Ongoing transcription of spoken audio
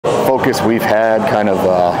focus we've had kind of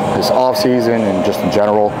this off season and just in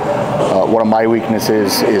general. One of my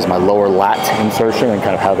weaknesses is my lower lat insertion and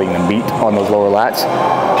kind of having the meat on those lower lats.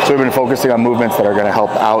 So we've been focusing on movements that are going to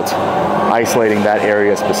help out isolating that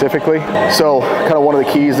area specifically. So kind of one of the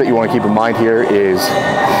keys that you want to keep in mind here is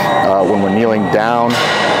when we're kneeling down,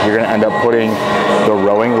 you're going to end up putting the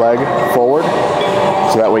rowing leg forward.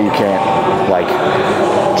 So that way you can't like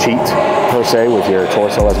cheat per se with your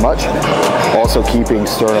torso as much. Also keeping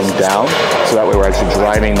sternum down, so that way we're actually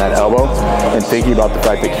driving that elbow and thinking about the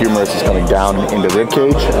fact that humerus is coming down into rib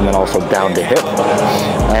cage and then also down to hip.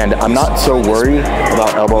 And I'm not so worried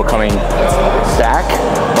about elbow coming back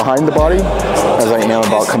behind the body as I am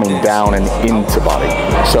about coming down and into body.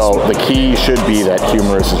 So the key should be that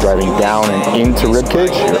humerus is driving down and into rib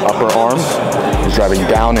cage. Your upper arm is driving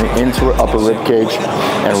down and into upper rib cage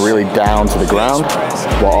and really down to the ground,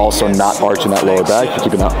 while also not arching that lower back. You're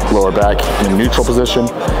keeping that lower back in a neutral position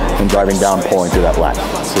and driving down, pulling through that lat.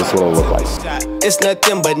 So this is what it'll look like. It's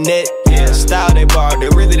nothing but net, yeah. Style they borrowed, they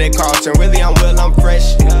really they Carlton. Really I'm well, I'm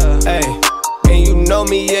fresh, hey. And you know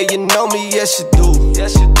me, yeah, you know me, yes you do.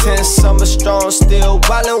 10 summer strong, still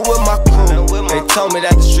wildin' with my crew. They told me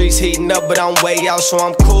that the streets heating up, but I'm way out, so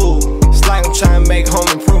I'm cool. It's like I'm trying to make home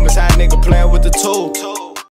improvements, how a nigga playing with the tool.